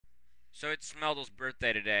So it's Smeldal's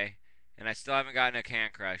birthday today, and I still haven't gotten a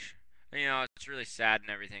can crush. You know, it's really sad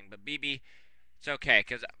and everything, but BB, it's okay,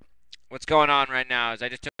 because what's going on right now is I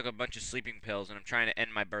just took a bunch of sleeping pills, and I'm trying to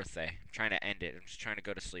end my birthday. I'm trying to end it. I'm just trying to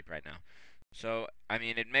go to sleep right now. So, I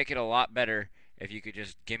mean, it'd make it a lot better if you could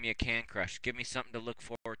just give me a can crush. Give me something to look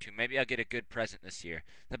forward to. Maybe I'll get a good present this year.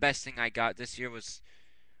 The best thing I got this year was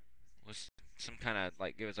some kind of,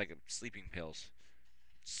 like, it was like sleeping pills.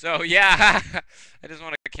 So, yeah, I just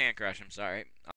want a can crush. I'm sorry.